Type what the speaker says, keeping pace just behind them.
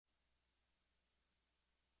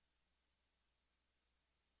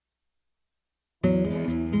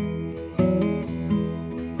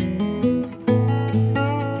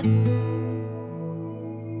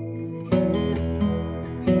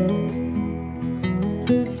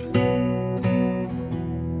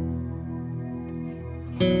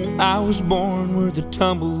was born where the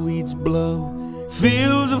tumbleweeds blow,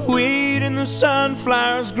 fields of wheat and the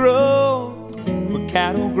sunflowers grow, where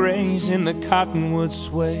cattle graze and the cottonwoods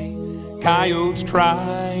sway, coyotes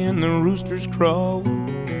cry and the roosters crow,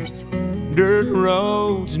 dirt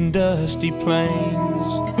roads and dusty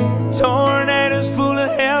plains, tornadoes full of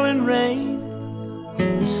hail and rain.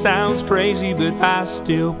 It sounds crazy, but I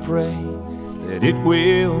still pray that it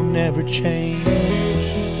will never change.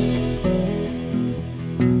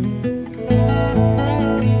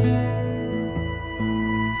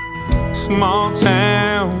 Small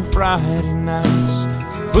town Friday nights,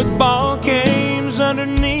 football games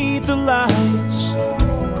underneath the lights,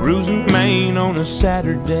 cruising Maine on a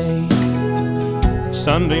Saturday,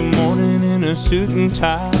 Sunday morning in a suit and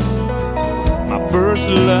tie. My first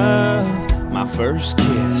love, my first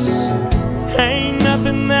kiss, ain't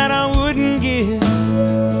nothing that I wouldn't give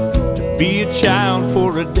to be a child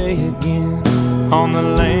for a day again on the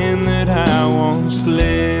land that I once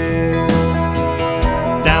lived.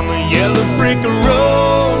 Down the yellow brick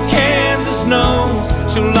road Kansas knows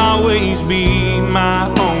she'll always be my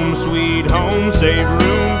home, sweet home. Save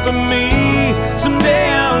room for me, someday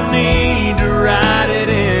I'll need to write it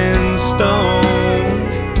in stone.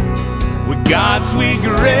 With God's sweet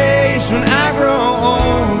grace, when I grow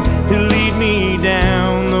old, He'll lead me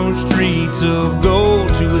down those streets of gold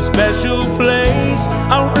to a special place.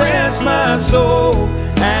 I'll rest my soul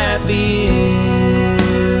at the end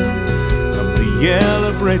of the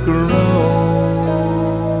yellow brick road.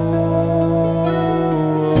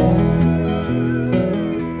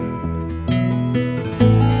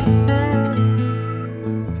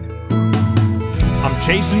 I'm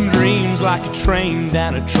chasing dreams like a train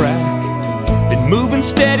down a track, been moving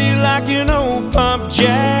steady like an old pump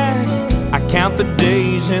jack. I count the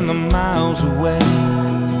days and the miles away,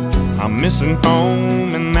 I'm missing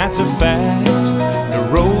home and that's a fact. The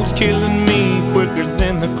road's killing me quicker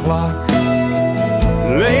than the clock.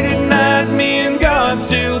 Late at night me and God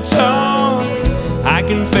still talk. I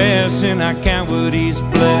confess and I count what He's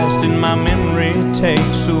blessed, and my memory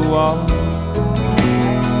takes a walk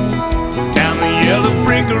down the yellow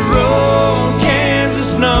brick road.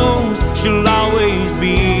 Kansas knows she'll always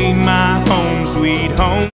be my home, sweet home.